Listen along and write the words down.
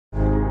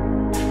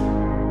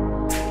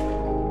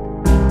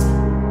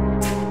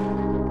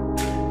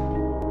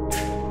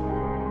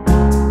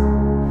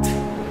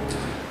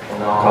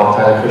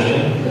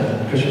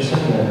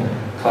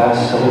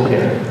class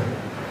Salutatorian.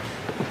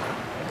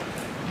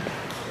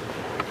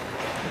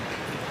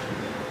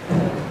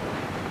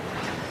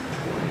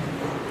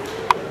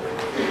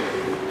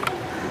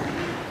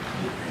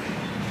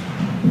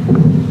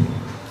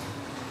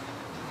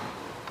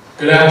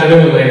 Good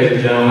afternoon, ladies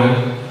and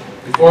gentlemen.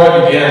 Before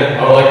I begin,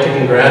 I would like to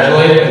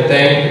congratulate and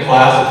thank the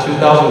class of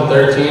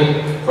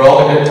 2013 for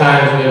all the good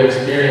times we have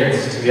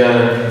experienced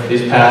together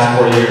these past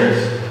 4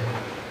 years.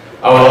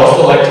 I would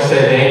also like to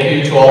say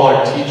thank you to all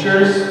our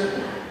teachers,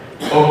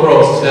 Oak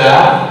Grove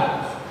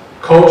staff,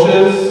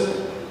 coaches,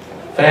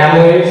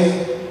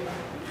 families,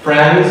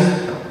 friends,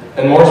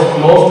 and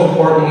most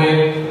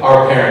importantly,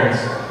 our parents,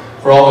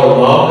 for all their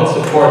love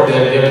and support they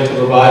have given to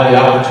provide the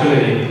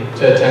opportunity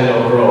to attend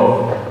Oak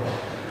Grove.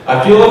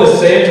 I feel it is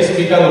safe to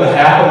speak on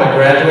behalf of my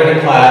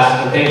graduating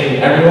class in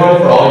thanking everyone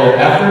for all your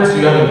efforts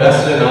you have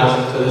invested in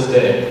us to this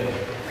day.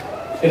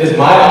 It is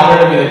my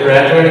honor to be the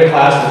graduating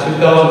class of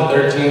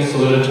 2013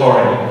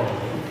 Salutatorian.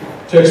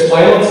 To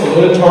explain what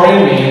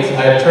Salutatorian means,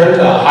 I have turned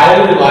to a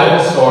highly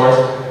reliable source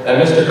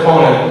that Mr.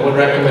 Conan would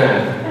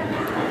recommend,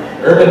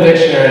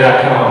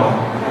 UrbanDictionary.com.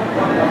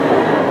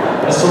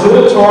 A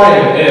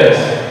Salutatorian is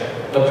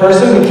the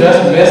person who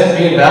just missed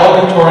being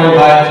valedictorian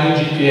by a few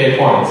GPA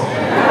points.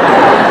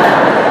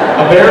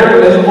 A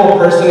very visible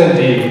person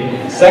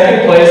indeed.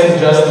 Second place is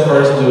just the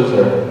first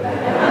loser.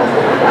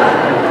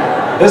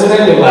 This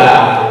made me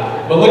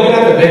laugh, but looking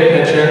at the big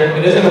picture,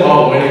 it isn't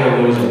about winning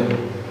or losing.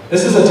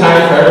 This is a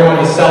time for everyone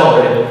to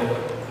celebrate,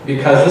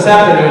 because this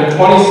afternoon,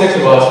 26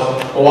 of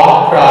us will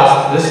walk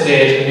across this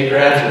stage and be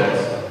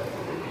graduates.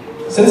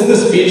 Since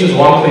this speech is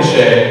one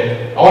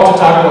cliche, I want to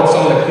talk about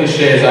some of the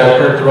cliches I've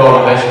heard throughout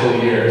our high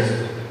school years.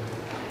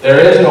 There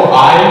is no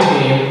I in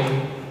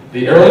team,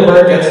 the early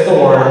bird gets the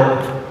worm,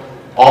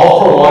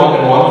 all for one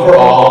and one for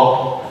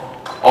all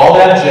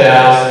that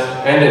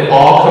jazz, and it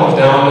all comes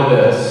down to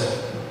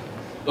this.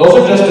 Those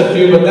are just a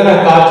few, but then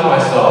I thought to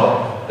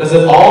myself, does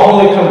it all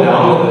really come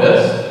down to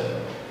this?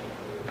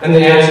 And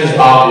the answer is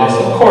obvious,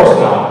 of course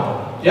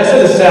not. Yes,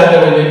 it is sad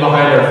that we leave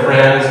behind our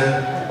friends,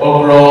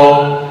 Oak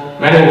Grove,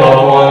 many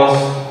loved ones,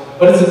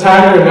 but it's a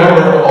time to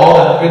remember all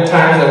the good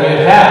times that we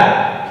have had.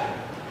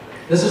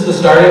 This is the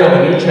starting of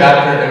a new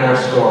chapter in our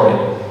story.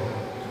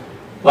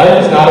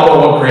 Life is not about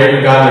what grade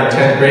we got in our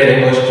 10th grade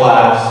English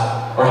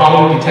class, or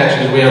how many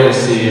detentions we have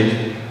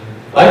received.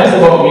 Life is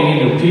about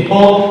meeting new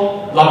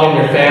people, loving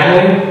your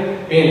family,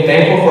 being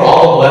thankful for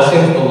all the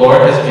blessings the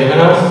Lord has given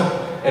us,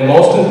 and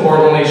most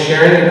importantly,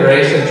 sharing the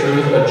grace and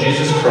truth of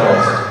Jesus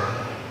Christ.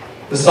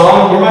 The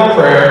song, Hear My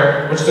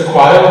Prayer, which the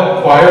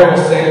choir will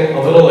sing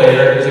a little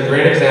later, is a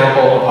great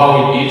example of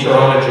how we each are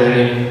on a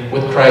journey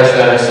with Christ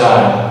at our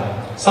side.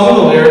 Some of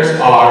the lyrics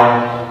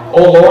are,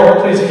 "O Lord,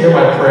 please hear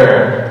my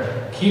prayer.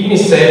 Keep me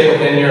safe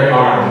within your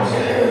arms,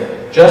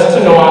 just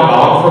to know I'm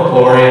bound for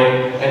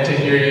glory and to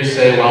hear you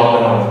say, well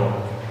done."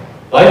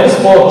 Life is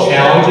full of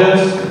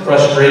challenges,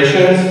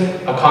 frustrations,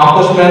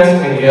 accomplishments,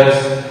 and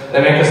gifts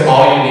that make us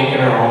all unique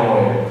in our own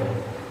way.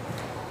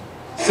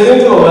 Sitting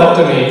to the left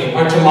of me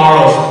are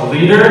tomorrow's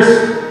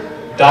leaders,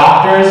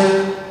 doctors,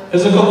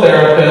 physical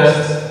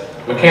therapists,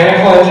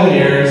 mechanical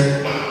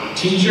engineers,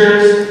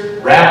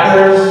 teachers,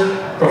 rappers,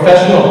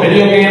 professional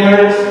video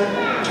gamers,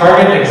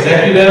 Target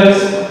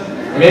executives,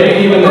 maybe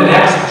even the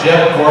next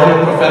Jeff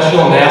Gordon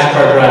professional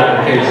NASCAR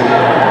driver.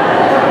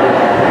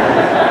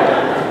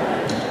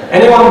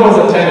 Anyone who has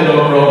attended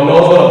Oak Grove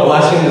knows what a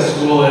blessing the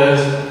school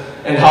is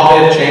and how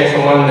they have changed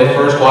from when they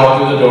first walked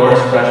through the doors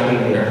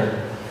freshman year.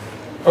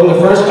 From the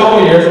first couple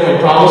of years when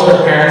we promised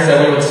our parents that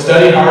we would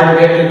study hard and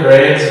get good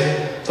grades,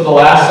 to the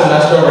last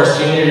semester of our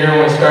senior year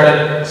when we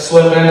started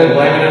slipping and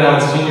blaming it on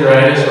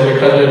senioritis or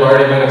because we've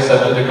already been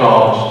accepted to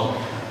college.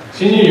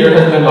 Senior year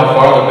has been by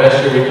far the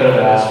best year we could have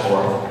asked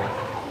for.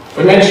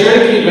 We made sure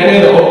to keep many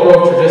of the Oak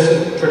Grove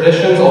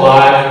traditions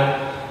alive,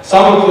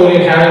 some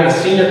including having the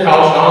senior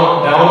couch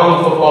down on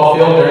the football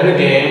field during the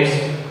games,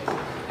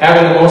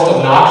 having the most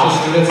obnoxious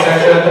student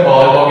section at the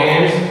volleyball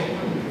games,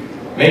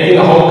 making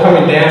the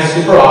homecoming dance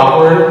super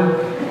awkward,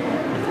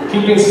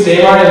 keeping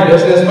Staymart in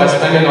business by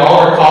spending all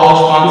our college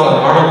funds on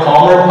Arnold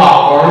Palmer and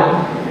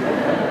popcorn,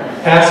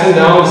 passing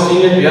down the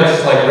senior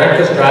gifts like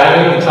reckless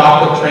driving, the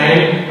chocolate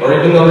train, or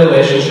even the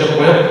relationship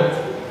whip.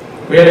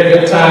 We had a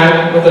good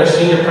time with our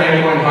senior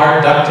prank going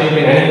hard, duct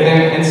taping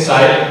anything in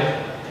sight.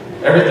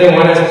 Everything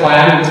went as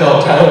planned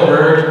until Tyler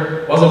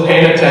Bird wasn't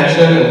paying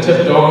attention and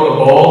tipped over the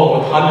bowl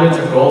with hundreds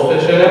of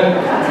goldfish in it.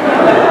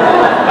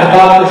 I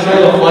thought for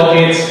sure the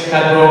floodgates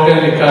had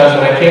broken because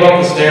when I came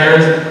up the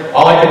stairs,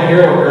 all I could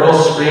hear were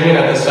girls screaming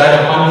at the sight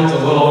of hundreds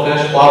of little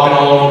fish flopping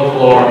all over the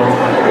floor.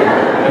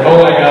 And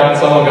oh my God,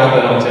 someone got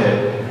that on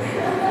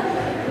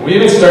tape. We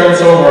even started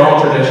some of our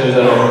own traditions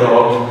at Oak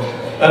Grove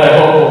that I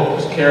hope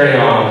will carry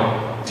on.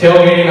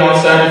 Tailgating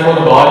outside before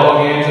the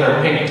volleyball games in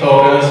our pink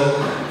togas,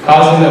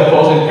 causing the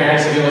opposing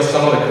parents to give us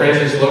some of the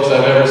craziest looks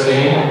I've ever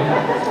seen.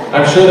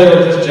 I'm sure they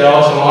were just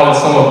jealous and wanted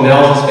some of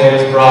Nels'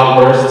 famous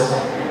bratwursts.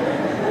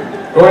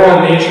 Going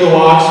on nature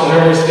walks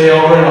whenever we stay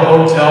over in a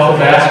hotel for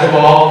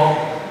basketball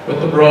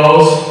with the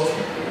bros.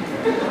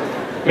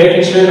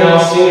 Making sure now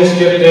senior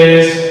skip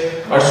days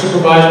are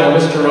supervised by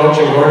Mr. Roach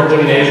and Gordon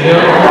Gymnasium.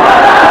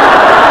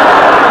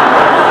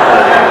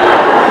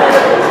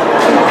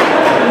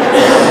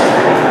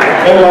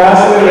 And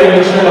lastly,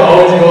 making sure to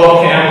always go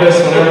off campus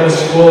whenever the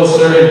school is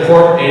serving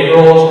pork egg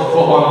rolls or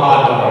footlong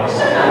hot dogs.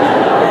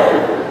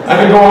 I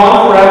could go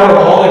on forever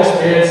of all the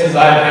experiences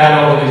I've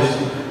had over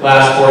these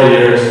last 4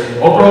 years.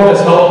 Oak Road has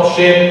helped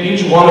shape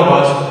each one of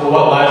us for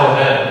what lies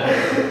ahead.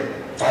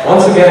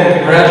 Once again,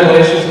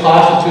 congratulations,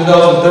 class of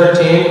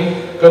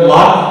 2013. Good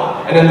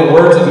luck, and in the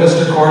words of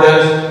Mr.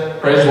 Cortez,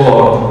 praise the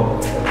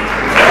Lord.